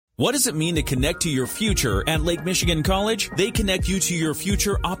What does it mean to connect to your future at Lake Michigan College? They connect you to your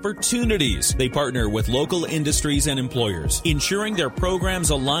future opportunities. They partner with local industries and employers, ensuring their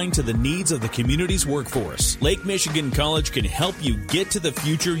programs align to the needs of the community's workforce. Lake Michigan College can help you get to the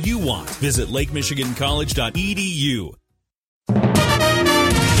future you want. Visit lakemichigancollege.edu.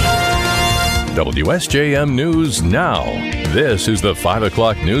 WSJM News Now. This is the 5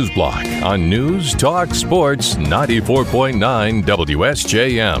 o'clock news block on News Talk Sports 94.9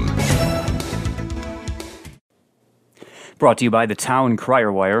 WSJM. Brought to you by the Town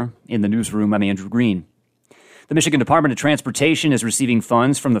Crier Wire. In the newsroom, I'm Andrew Green. The Michigan Department of Transportation is receiving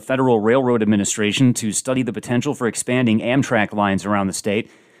funds from the Federal Railroad Administration to study the potential for expanding Amtrak lines around the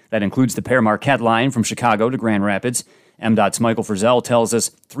state. That includes the Pere Marquette line from Chicago to Grand Rapids. MDOT's Michael Frizzell tells us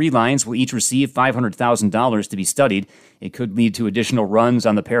 3 lines will each receive $500,000 to be studied. It could lead to additional runs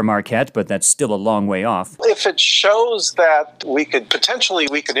on the Pere Marquette, but that's still a long way off. If it shows that we could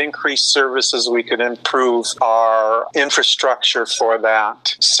increase services, we could improve our infrastructure for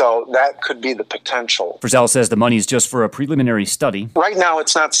that. So that could be the potential. Frizzell says the money is just for a preliminary study. Right now,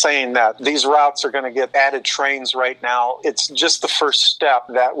 it's not saying that these routes are going to get added trains right now. It's just the first step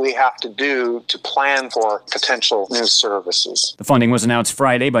that we have to do to plan for potential new services. The funding was announced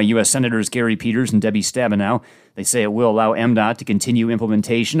Friday by U.S. Senators Gary Peters and Debbie Stabenow. They say it will allow MDOT to continue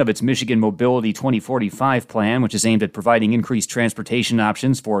implementation of its Michigan Mobility 2045 plan, which is aimed at providing increased transportation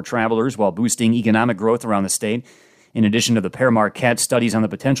options for travelers while boosting economic growth around the state. In addition to the Pere Marquette, studies on the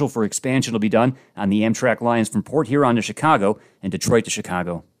potential for expansion will be done on the Amtrak lines from Port Huron to Chicago and Detroit to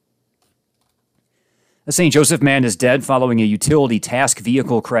Chicago. A St. Joseph man is dead following a utility task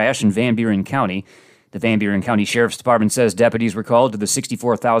vehicle crash in Van Buren County. The Van Buren County Sheriff's Department says deputies were called to the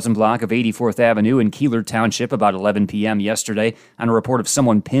 64,000 block of 84th Avenue in Keeler Township about 11 p.m. yesterday on a report of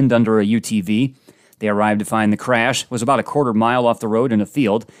someone pinned under a UTV. They arrived to find the crash was about a quarter mile off the road in a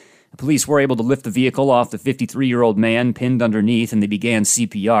field. The police were able to lift the vehicle off the 53-year-old man pinned underneath, and they began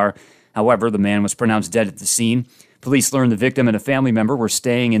CPR. However, the man was pronounced dead at the scene. Police learned the victim and a family member were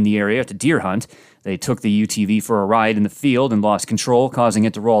staying in the area to deer hunt. They took the UTV for a ride in the field and lost control, causing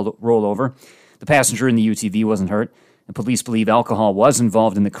it to roll over. The passenger in the UTV wasn't hurt. The police believe alcohol was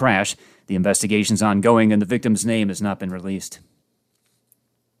involved in the crash. The investigation's ongoing, and the victim's name has not been released.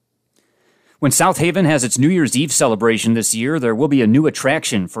 When South Haven has its New Year's Eve celebration this year, there will be a new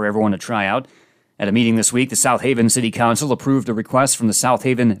attraction for everyone to try out. At a meeting this week, the South Haven City Council approved a request from the South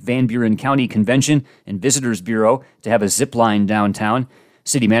Haven Van Buren County Convention and Visitors Bureau to have a zip line downtown.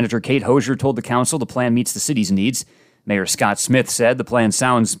 City Manager Kate Hosier told the council the plan meets the city's needs. Mayor Scott Smith said the plan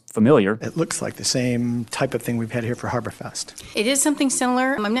sounds familiar. It looks like the same type of thing we've had here for Harborfest. It is something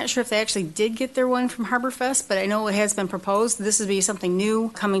similar. I'm not sure if they actually did get their one from Harborfest, but I know it has been proposed. This would be something new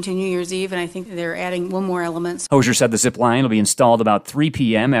coming to New Year's Eve, and I think they're adding one more element. Hosier said the zip line will be installed about 3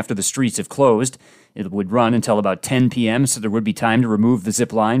 p.m. after the streets have closed. It would run until about 10 p.m., so there would be time to remove the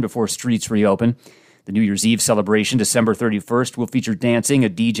zip line before streets reopen. The New Year's Eve celebration, December 31st, will feature dancing, a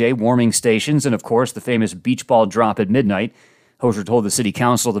DJ, warming stations, and, of course, the famous beach ball drop at midnight. Hosier told the City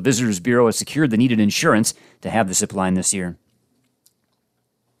Council the Visitors Bureau has secured the needed insurance to have the zip line this year.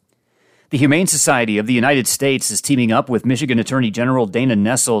 The Humane Society of the United States is teaming up with Michigan Attorney General Dana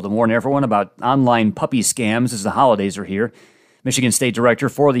Nessel to warn everyone about online puppy scams as the holidays are here. Michigan State Director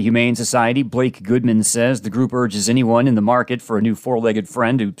for the Humane Society, Blake Goodman, says the group urges anyone in the market for a new four-legged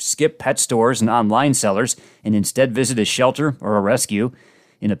friend to skip pet stores and online sellers and instead visit a shelter or a rescue.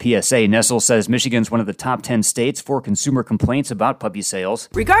 In a PSA, Nessel says Michigan's one of the top 10 states for consumer complaints about puppy sales.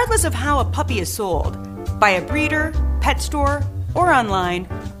 Regardless of how a puppy is sold, by a breeder, pet store, or online,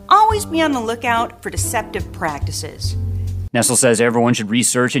 always be on the lookout for deceptive practices. Nessel says everyone should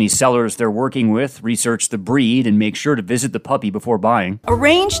research any sellers they're working with, research the breed, and make sure to visit the puppy before buying.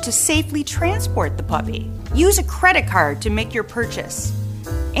 Arrange to safely transport the puppy. Use a credit card to make your purchase.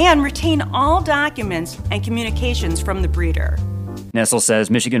 And retain all documents and communications from the breeder. Nessel says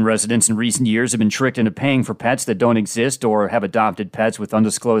Michigan residents in recent years have been tricked into paying for pets that don't exist or have adopted pets with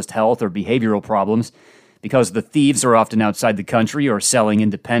undisclosed health or behavioral problems. Because the thieves are often outside the country or selling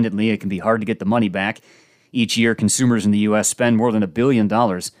independently, it can be hard to get the money back. Each year, consumers in the U.S. spend more than $1 billion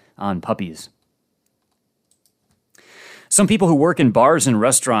on puppies. Some people who work in bars and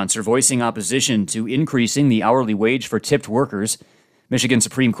restaurants are voicing opposition to increasing the hourly wage for tipped workers. Michigan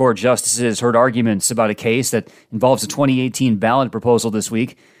Supreme Court justices heard arguments about a case that involves a 2018 ballot proposal this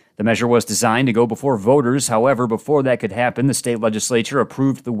week. The measure was designed to go before voters. However, before that could happen, the state legislature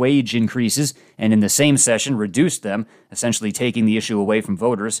approved the wage increases and in the same session reduced them, essentially taking the issue away from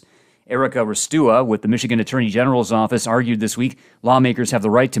voters. Erica Restua with the Michigan Attorney General's office argued this week lawmakers have the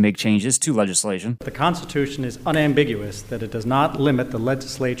right to make changes to legislation. The Constitution is unambiguous that it does not limit the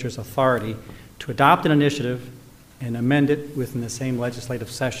legislature's authority to adopt an initiative and amend it within the same legislative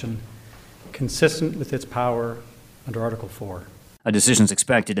session, consistent with its power under Article 4. A decision is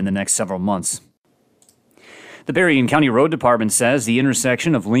expected in the next several months. The Berrien County Road Department says the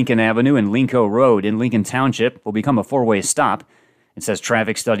intersection of Lincoln Avenue and Lincoln Road in Lincoln Township will become a four-way stop. It says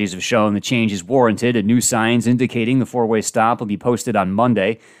traffic studies have shown the change is warranted and new signs indicating the four-way stop will be posted on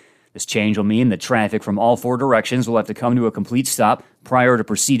Monday. This change will mean that traffic from all four directions will have to come to a complete stop prior to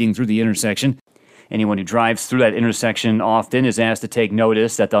proceeding through the intersection. Anyone who drives through that intersection often is asked to take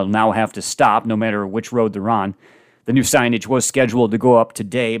notice that they'll now have to stop no matter which road they're on. The new signage was scheduled to go up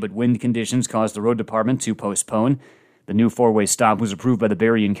today, but wind conditions caused the road department to postpone. The new four-way stop was approved by the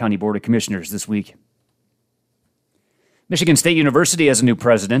Berrien County Board of Commissioners this week. Michigan State University has a new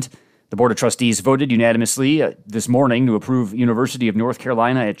president. The Board of Trustees voted unanimously this morning to approve University of North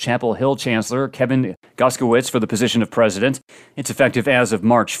Carolina at Chapel Hill Chancellor Kevin Guskowitz for the position of president. It's effective as of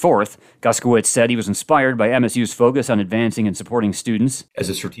March 4th. Guskowitz said he was inspired by MSU's focus on advancing and supporting students. As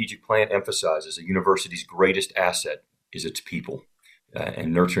a strategic plan emphasizes, a university's greatest asset is its people.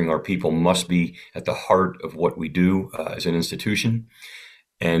 And nurturing our people must be at the heart of what we do as an institution.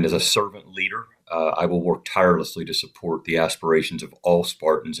 And as a servant leader, I will work tirelessly to support the aspirations of all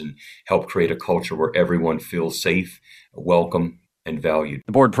Spartans and help create a culture where everyone feels safe, welcome, and valued.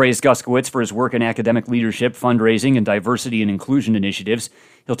 The board praised Guskowitz for his work in academic leadership, fundraising, and diversity and inclusion initiatives.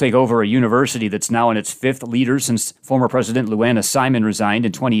 He'll take over a university that's now in its fifth leader since former President Luana Simon resigned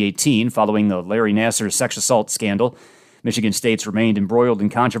in 2018 following the Larry Nassar sex assault scandal. Michigan State's remained embroiled in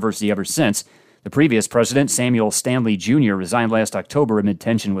controversy ever since. The previous president, Samuel Stanley Jr., resigned last October amid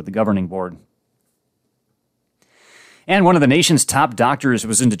tension with the governing board. And one of the nation's top doctors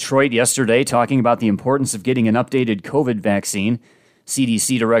was in Detroit yesterday talking about the importance of getting an updated COVID vaccine.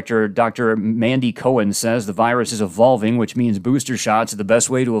 CDC Director Dr. Mandy Cohen says the virus is evolving, which means booster shots are the best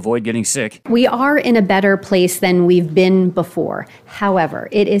way to avoid getting sick. We are in a better place than we've been before. However,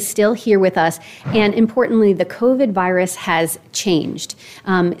 it is still here with us. And importantly, the COVID virus has changed.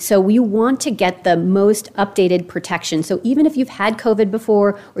 So we want to get the most updated protection. So even if you've had COVID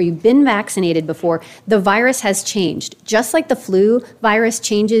before or you've been vaccinated before, the virus has changed. Just like the flu virus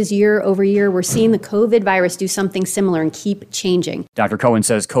changes year over year, we're seeing the COVID virus do something similar and keep changing. Dr. Cohen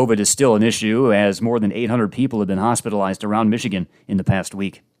says COVID is still an issue as more than 800 people have been hospitalized around Michigan in the past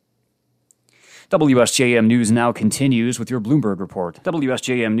week. WSJM News Now continues with your Bloomberg report.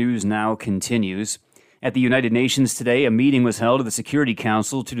 WSJM News Now continues. At the United Nations today, a meeting was held at the Security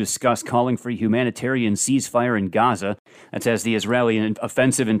Council to discuss calling for a humanitarian ceasefire in Gaza. That's as the Israeli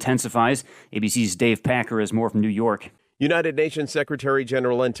offensive intensifies. ABC's Dave Packer has more from New York. United Nations Secretary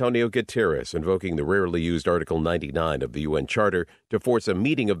General Antonio Guterres invoking the rarely used Article 99 of the UN Charter to force a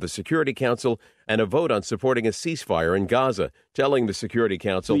meeting of the Security Council and a vote on supporting a ceasefire in Gaza, telling the Security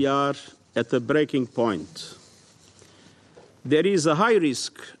Council, "We are at the breaking point. There is a high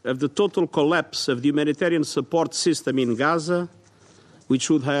risk of the total collapse of the humanitarian support system in Gaza, which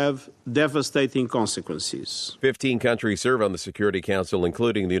would have devastating consequences." 15 countries serve on the Security Council,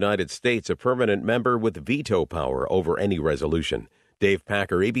 including the United States, a permanent member with veto power over any resolution. Dave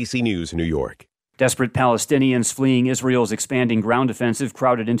Packer, ABC News, New York. Desperate Palestinians fleeing Israel's expanding ground offensive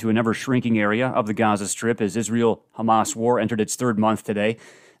crowded into an ever-shrinking area of the Gaza Strip as Israel-Hamas war entered its third month today.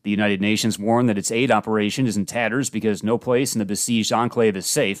 The United Nations warned that its aid operation is in tatters because no place in the besieged enclave is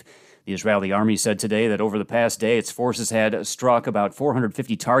safe. The Israeli army said today that over the past day, its forces had struck about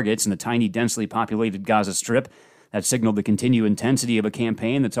 450 targets in the tiny, densely populated Gaza Strip. That signaled the continued intensity of a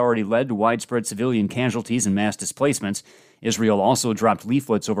campaign that's already led to widespread civilian casualties and mass displacements. Israel also dropped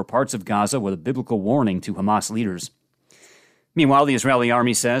leaflets over parts of Gaza with a biblical warning to Hamas leaders. Meanwhile, the Israeli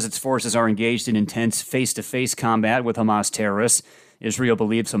army says its forces are engaged in intense face-to-face combat with Hamas terrorists. Israel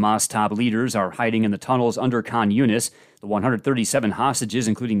believes Hamas top leaders are hiding in the tunnels under Khan Yunis. The 137 hostages,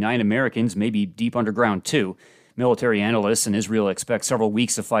 including 9 Americans, may be deep underground, too. Military analysts in Israel expect several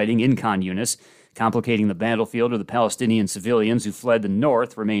weeks of fighting in Khan Yunis. Complicating the battlefield are the Palestinian civilians who fled the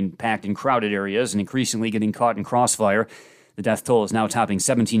north, remain packed in crowded areas, and increasingly getting caught in crossfire. The death toll is now topping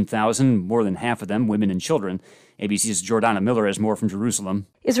 17,000, more than half of them women and children. ABC's Jordana Miller has more from Jerusalem.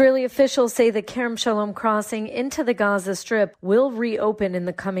 Israeli officials say the Kerem Shalom crossing into the Gaza Strip will reopen in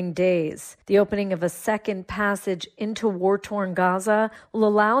the coming days. The opening of a second passage into war-torn Gaza will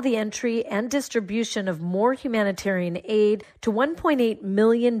allow the entry and distribution of more humanitarian aid to 1.8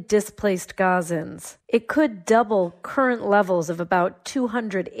 million displaced Gazans. It could double current levels of about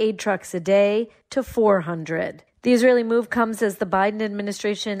 200 aid trucks a day to 400. The Israeli move comes as the Biden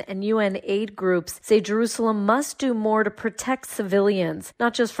administration and UN aid groups say Jerusalem must do more to protect civilians,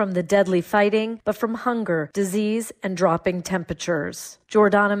 not just from the deadly fighting, but from hunger, disease, and dropping temperatures.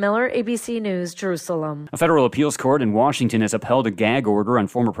 Jordana Miller, ABC News, Jerusalem. A federal appeals court in Washington has upheld a gag order on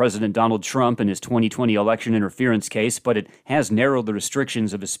former President Donald Trump in his 2020 election interference case, but it has narrowed the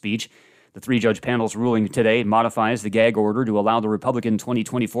restrictions of his speech. The three-judge panel's ruling today modifies the gag order to allow the Republican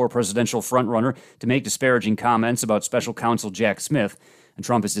 2024 presidential frontrunner to make disparaging comments about special counsel Jack Smith. And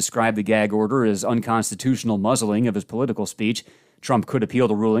Trump has described the gag order as unconstitutional muzzling of his political speech. Trump could appeal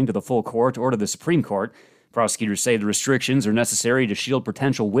the ruling to the full court or to the Supreme Court. Prosecutors say the restrictions are necessary to shield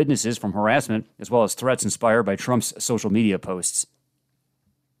potential witnesses from harassment, as well as threats inspired by Trump's social media posts.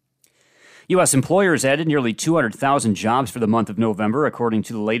 U.S. employers added nearly 200,000 jobs for the month of November, according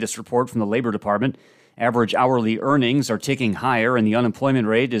to the latest report from the Labor Department. Average hourly earnings are ticking higher, and the unemployment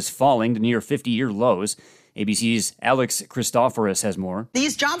rate is falling to near 50-year lows. ABC's Alex Christoforous has more.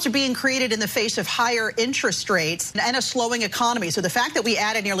 These jobs are being created in the face of higher interest rates and a slowing economy. So the fact that we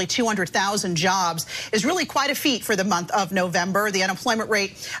added nearly 200,000 jobs is really quite a feat for the month of November. The unemployment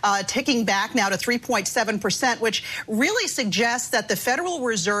rate ticking back now to 3.7%, which really suggests that the Federal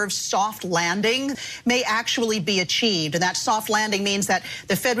Reserve's soft landing may actually be achieved. And that soft landing means that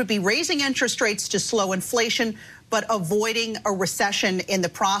the Fed would be raising interest rates to slow inflation, but avoiding a recession in the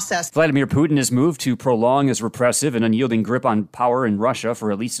process. Vladimir Putin has moved to prolong his repressive and unyielding grip on power in Russia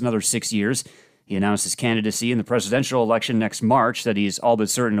for at least another 6 years. He announced his candidacy in the presidential election next March that he's all but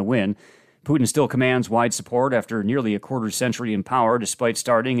certain to win. Putin still commands wide support after nearly a quarter century in power, despite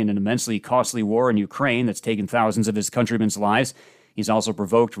starting in an immensely costly war in Ukraine that's taken thousands of his countrymen's lives. He's also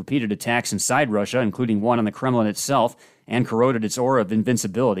provoked repeated attacks inside Russia, including one on the Kremlin itself, and corroded its aura of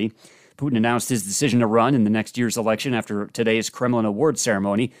invincibility. Putin announced his decision to run in the next year's election after today's Kremlin awards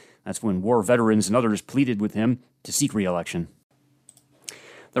ceremony. That's when war veterans and others pleaded with him to seek re-election.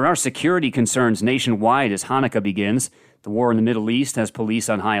 There are security concerns nationwide as Hanukkah begins. The war in the Middle East has police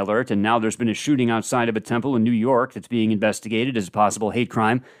on high alert, and now there's been a shooting outside of a temple in New York that's being investigated as a possible hate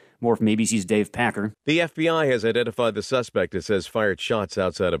crime. More from ABC's Dave Packer. The FBI has identified the suspect it says fired shots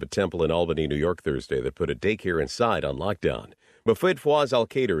outside of a temple in Albany, New York Thursday that put a daycare inside on lockdown. Mufid Fawaz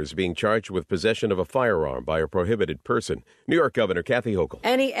Al-Qader is being charged with possession of a firearm by a prohibited person. New York Governor Kathy Hochul.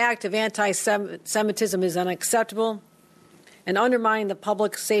 Any act of anti-Semitism is unacceptable, and undermining the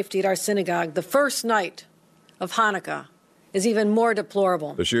public safety at our synagogue the first night of Hanukkah is even more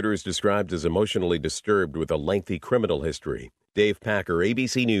deplorable. The shooter is described as emotionally disturbed with a lengthy criminal history. Dave Packer,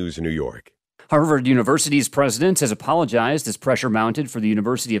 ABC News, New York. Harvard University's president has apologized as pressure mounted for the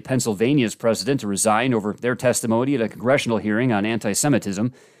University of Pennsylvania's president to resign over their testimony at a congressional hearing on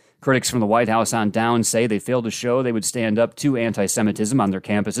anti-Semitism. Critics from the White House on down say they failed to show they would stand up to anti-Semitism on their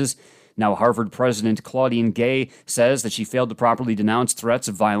campuses. Now Harvard President Claudine Gay says that she failed to properly denounce threats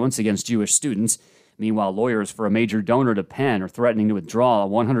of violence against Jewish students. Meanwhile, lawyers for a major donor to Penn are threatening to withdraw a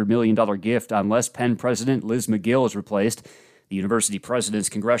 $100 million gift unless Penn President Liz McGill is replaced. The university president's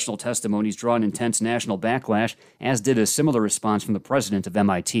congressional testimonies draw an intense national backlash, as did a similar response from the president of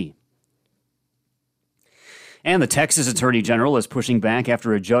MIT. And the Texas Attorney General is pushing back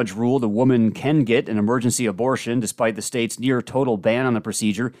after a judge ruled a woman can get an emergency abortion despite the state's near-total ban on the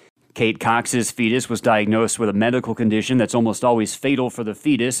procedure. Kate Cox's fetus was diagnosed with a medical condition that's almost always fatal for the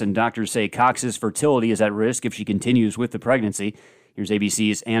fetus, and doctors say Cox's fertility is at risk if she continues with the pregnancy. Here's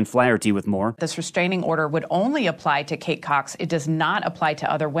ABC's Ann Flaherty with more. This restraining order would only apply to Kate Cox. It does not apply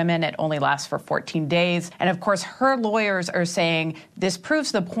to other women. It only lasts for 14 days. And of course, her lawyers are saying this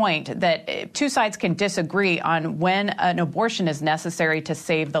proves the point that two sides can disagree on when an abortion is necessary to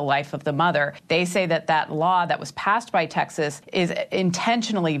save the life of the mother. They say that that law that was passed by Texas is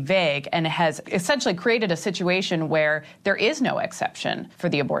intentionally vague and has essentially created a situation where there is no exception for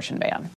the abortion ban.